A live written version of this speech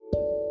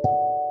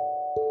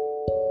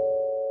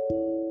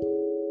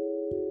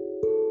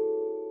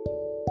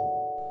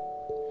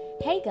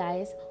Hey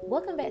guys,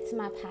 welcome back to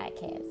my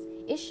podcast.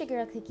 It's your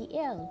girl Cookie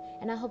L,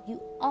 and I hope you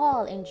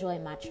all enjoy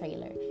my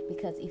trailer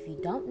because if you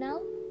don't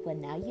know, well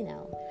now you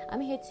know. I'm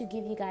here to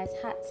give you guys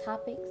hot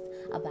topics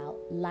about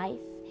life,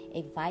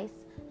 advice,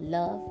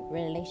 love,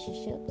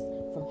 relationships,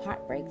 from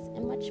heartbreaks,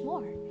 and much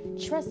more.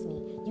 Trust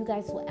me, you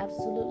guys will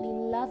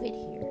absolutely love it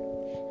here.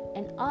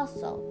 And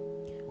also,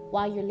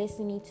 while you're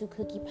listening to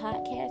Cookie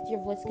Podcast,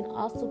 your voice can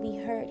also be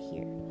heard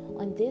here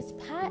on this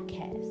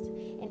podcast.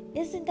 And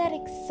isn't that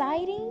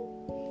exciting?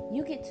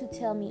 You get to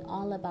tell me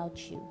all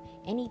about you.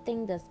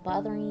 Anything that's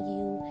bothering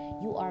you,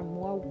 you are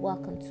more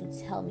welcome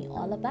to tell me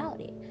all about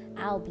it.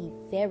 I'll be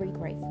very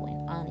grateful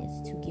and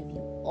honest to give you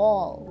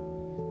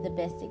all the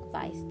best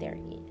advice there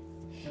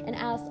is. And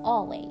as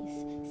always,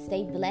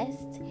 stay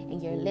blessed,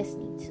 and you're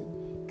listening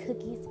to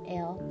Cookies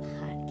L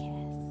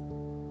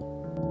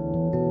Podcast.